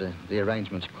liberalised the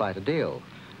arrangements quite a deal.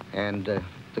 And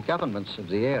the governments of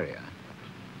the area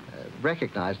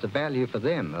recognise the value for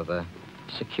them of a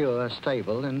secure,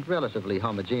 stable and relatively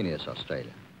homogeneous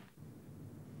Australia.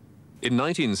 In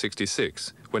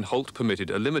 1966, when Holt permitted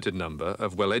a limited number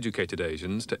of well-educated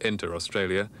Asians to enter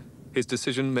Australia, his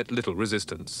decision met little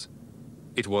resistance.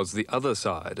 It was the other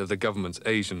side of the government's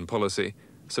Asian policy,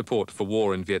 support for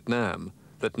war in Vietnam,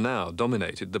 that now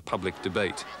dominated the public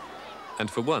debate.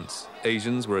 And for once,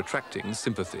 Asians were attracting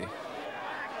sympathy.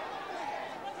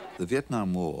 The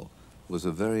Vietnam War was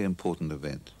a very important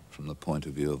event from the point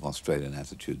of view of Australian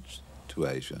attitudes to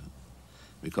Asia,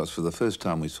 because for the first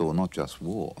time we saw not just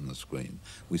war on the screen,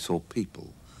 we saw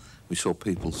people. We saw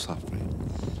people suffering.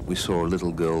 We saw a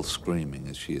little girl screaming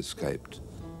as she escaped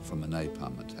from a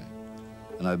napalm attack.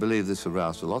 And I believe this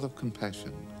aroused a lot of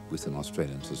compassion within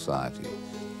Australian society,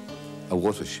 a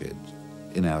watershed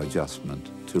in our adjustment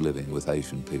to living with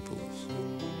Asian peoples.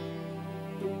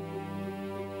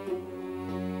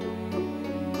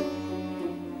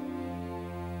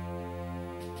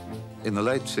 In the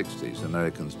late 60s,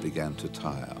 Americans began to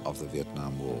tire of the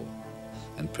Vietnam War,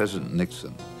 and President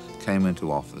Nixon came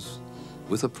into office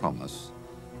with a promise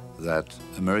that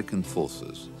American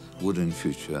forces would in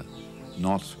future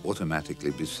not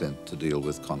automatically be sent to deal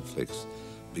with conflicts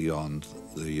beyond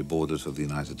the borders of the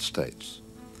United States.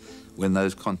 When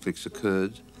those conflicts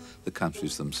occurred, the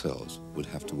countries themselves would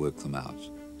have to work them out.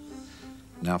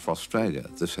 Now for Australia,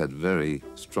 this had very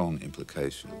strong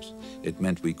implications. It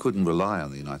meant we couldn't rely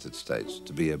on the United States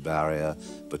to be a barrier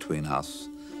between us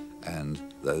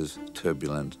and those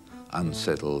turbulent,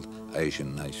 unsettled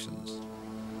Asian nations.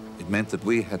 It meant that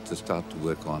we had to start to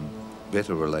work on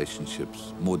better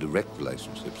relationships, more direct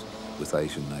relationships with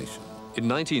Asian nations. In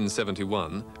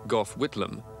 1971, Gough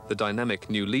Whitlam, the dynamic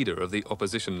new leader of the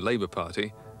opposition Labour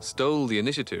Party, stole the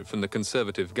initiative from the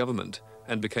Conservative government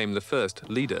and became the first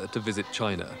leader to visit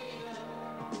China.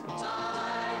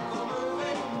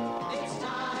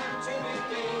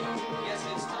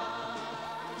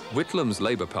 Whitlam's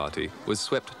Labour Party was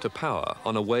swept to power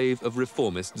on a wave of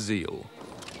reformist zeal.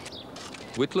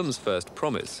 Whitlam's first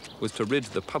promise was to rid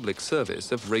the public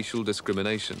service of racial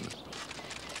discrimination.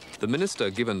 The minister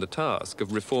given the task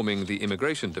of reforming the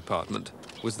immigration department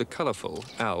was the colourful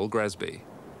Al Grasby.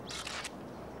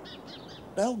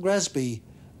 Al Grasby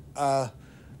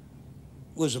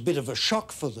was a bit of a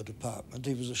shock for the department.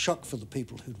 He was a shock for the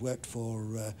people who'd worked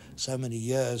for so many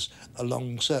years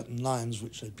along certain lines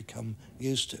which they'd become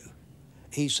used to.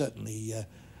 He certainly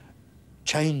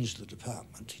changed the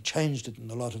department. He changed it in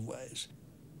a lot of ways.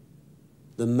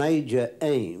 The major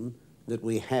aim that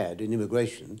we had in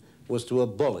immigration was to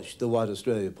abolish the White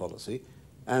Australia policy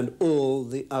and all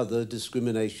the other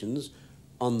discriminations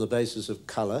on the basis of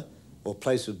colour or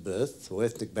place of birth or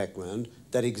ethnic background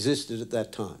that existed at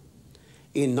that time.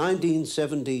 In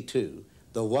 1972,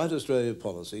 the White Australia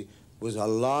policy was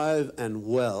alive and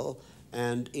well,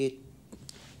 and it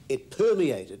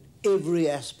permeated every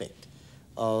aspect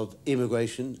of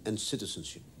immigration and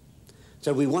citizenship.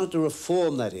 So we wanted to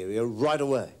reform that area right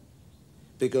away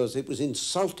because it was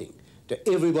insulting to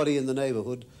everybody in the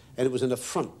neighbourhood and it was an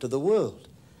affront to the world.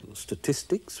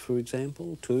 Statistics, for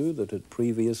example, too, that had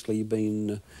previously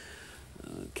been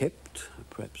kept,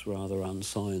 perhaps rather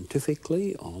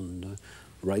unscientifically, on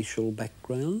racial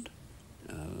background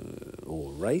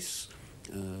or race,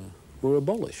 were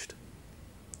abolished.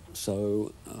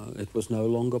 So it was no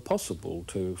longer possible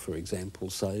to, for example,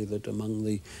 say that among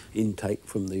the intake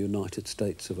from the United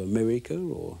States of America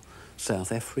or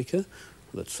South Africa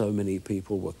that so many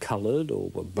people were coloured or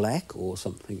were black or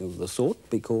something of the sort,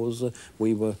 because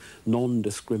we were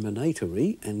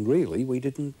non-discriminatory and really we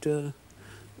didn't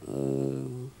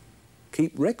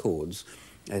keep records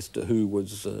as to who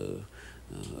was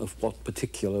of what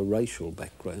particular racial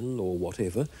background or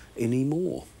whatever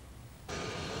anymore.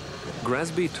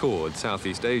 Grasby toured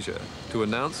Southeast Asia to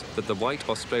announce that the White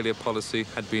Australia policy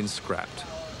had been scrapped,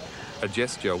 a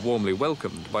gesture warmly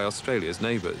welcomed by Australia's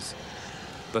neighbours.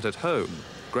 But at home,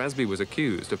 Grasby was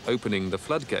accused of opening the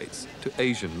floodgates to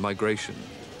Asian migration.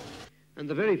 And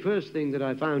the very first thing that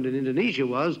I found in Indonesia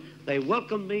was they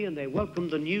welcomed me and they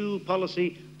welcomed the new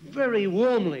policy very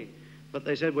warmly. But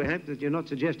they said, we hope that you're not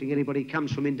suggesting anybody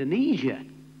comes from Indonesia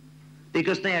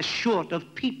because they are short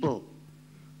of people.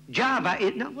 Java,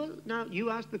 now you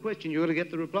asked the question, you're going to get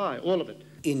the reply, all of it.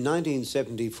 In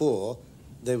 1974,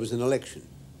 there was an election.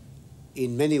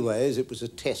 In many ways, it was a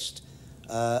test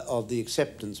of the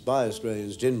acceptance by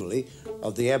Australians generally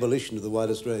of the abolition of the White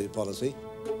Australia policy.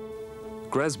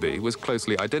 Grasby was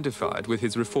closely identified with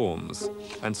his reforms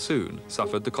and soon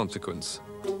suffered the consequence.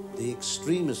 The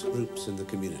extremist groups in the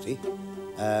community,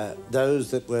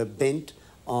 those that were bent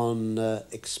on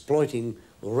exploiting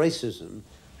racism,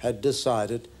 had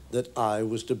decided that I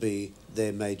was to be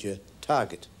their major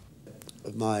target.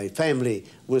 My family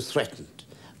was threatened.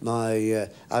 I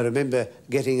remember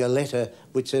getting a letter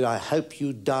which said, I hope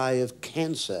you die of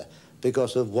cancer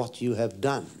because of what you have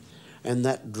done. And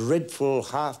that dreadful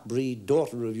half-breed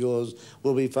daughter of yours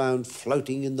will be found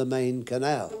floating in the main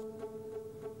canal.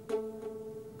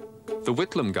 The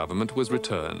Whitlam government was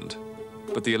returned,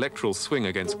 but the electoral swing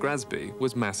against Grasby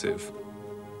was massive.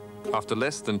 After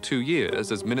less than 2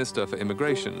 years as Minister for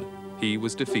Immigration, he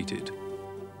was defeated.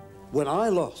 When I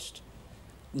lost,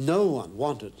 no one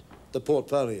wanted the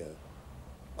portfolio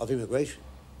of immigration.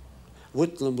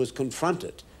 Whitlam was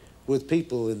confronted with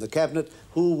people in the cabinet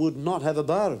who would not have a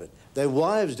bar of it. Their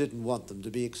wives didn't want them to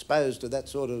be exposed to that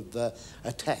sort of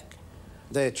attack.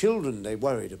 Their children they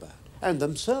worried about, and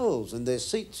themselves and their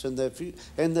seats and their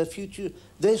future,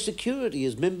 their security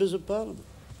as members of Parliament.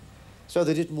 So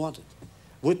they didn't want it.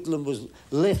 Whitlam was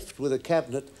left with a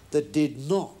cabinet that did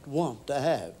not want to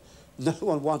have, no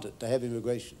one wanted to have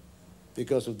immigration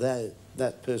because of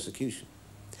that persecution.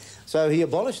 So he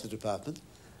abolished the department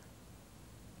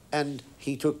and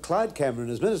he took Clyde Cameron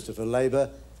as Minister for Labour,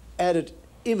 added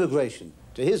immigration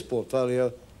to his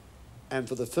portfolio, and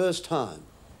for the first time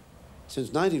since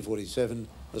 1947,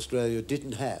 Australia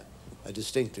didn't have a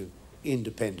distinctive,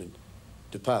 independent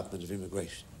Department of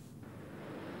Immigration.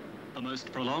 The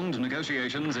most prolonged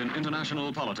negotiations in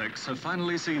international politics have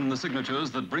finally seen the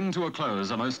signatures that bring to a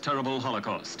close a most terrible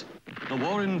Holocaust. The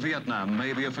war in Vietnam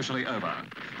may be officially over,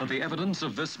 but the evidence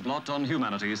of this blot on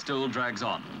humanity still drags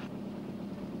on.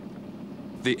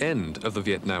 The end of the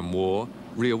Vietnam War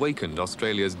reawakened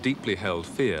Australia's deeply held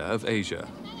fear of Asia,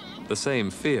 the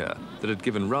same fear that had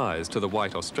given rise to the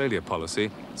White Australia policy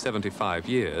 75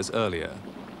 years earlier.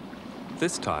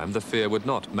 This time, the fear would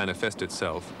not manifest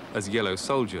itself as yellow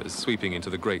soldiers sweeping into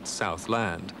the great South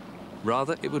land.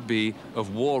 Rather, it would be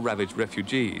of war-ravaged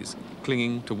refugees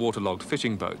clinging to waterlogged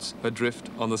fishing boats adrift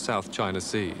on the South China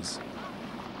Seas.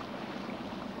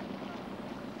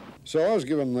 So I was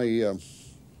given the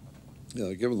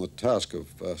task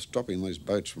of stopping these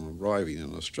boats from arriving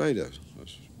in Australia.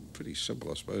 It's pretty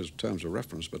simple, I suppose, in terms of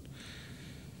reference, but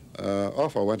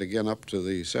off I went again up to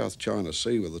the South China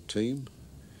Sea with the team,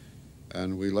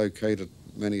 and we located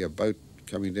many a boat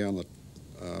coming down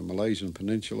Malaysian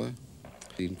peninsula.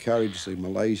 He encouraged the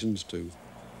Malaysians to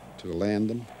land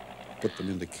them, put them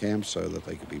into camps so that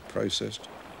they could be processed.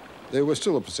 There was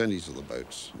still a percentage of the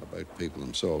boats, the boat people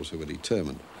themselves, who were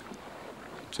determined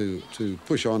to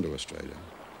push on to Australia.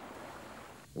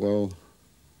 Well,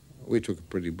 we took a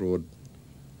pretty broad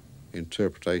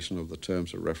interpretation of the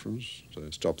terms of reference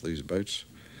to stop these boats.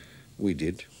 We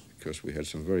did, because we had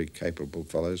some very capable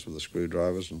fellows with the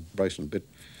screwdrivers and brace and bit.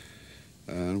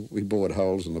 We bored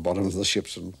holes in the bottom of the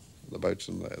ships and the boats,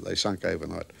 and they sunk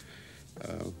overnight.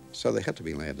 So they had to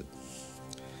be landed.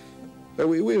 But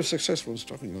we were successful in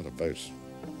stopping a lot of boats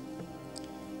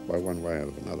by one way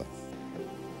or another.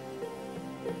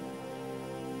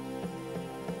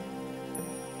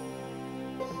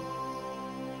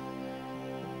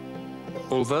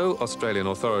 Although Australian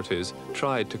authorities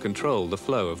tried to control the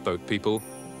flow of boat people,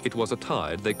 it was a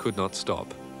tide they could not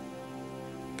stop.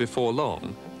 Before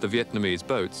long, the Vietnamese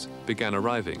boats began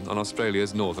arriving on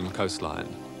Australia's northern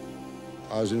coastline.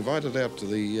 I was invited out to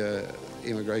the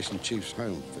immigration chief's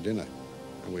home for dinner,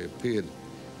 and we appeared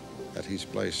at his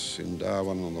place in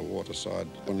Darwin on the waterside.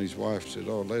 And his wife said,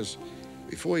 "Oh, Les,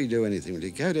 before you do anything, will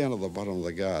you go down to the bottom of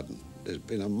the garden? There's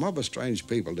been a mob of strange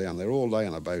people down there all day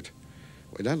on a boat.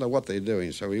 We don't know what they're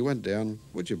doing." So we went down.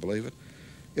 Would you believe it?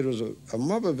 It was a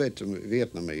mob of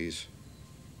Vietnamese,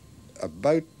 a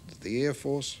boat that the Air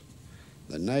Force,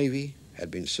 the Navy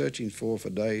had been searching for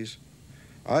days.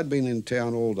 I'd been in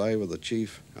town all day with the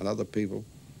chief and other people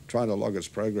trying to log its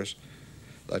progress.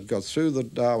 They'd got through the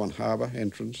Darwin Harbour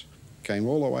entrance, came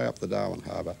all the way up the Darwin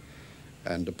Harbour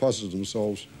and deposited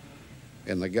themselves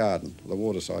in the garden, the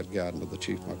waterside garden of the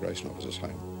Chief Migration Officer's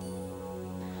home.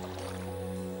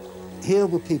 Here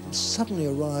were people suddenly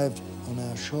arrived on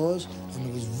our shores, and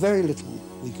there was very little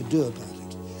we could do about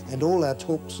it. And all our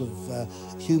talks of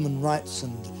human rights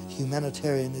and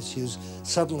humanitarian issues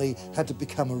suddenly had to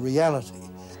become a reality.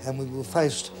 And we were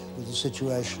faced with a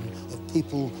situation of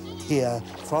people here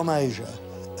from Asia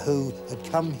who had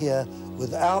come here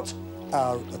without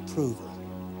our approval.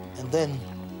 And then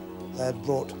they had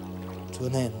brought to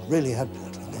an end, really had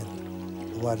brought to an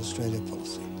end, the White Australia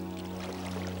policy.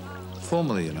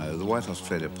 Formally, you know, the White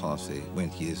Australia policy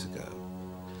went years ago.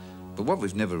 But what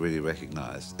we've never really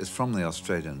recognised is from the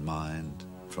Australian mind,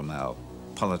 from our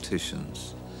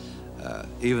politicians,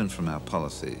 even from our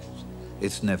policies,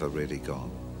 it's never really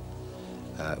gone.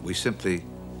 We simply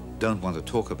don't want to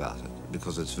talk about it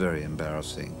because it's very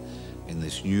embarrassing in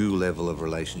this new level of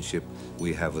relationship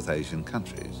we have with Asian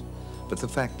countries. But the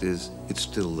fact is, it's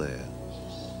still there.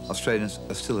 Australians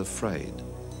are still afraid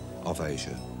of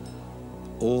Asia.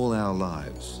 All our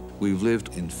lives, we've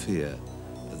lived in fear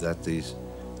that these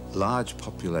large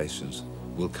populations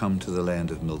will come to the land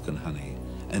of milk and honey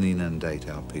and inundate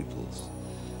our peoples.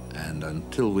 And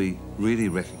until we really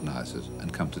recognize it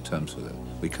and come to terms with it,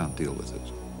 we can't deal with it.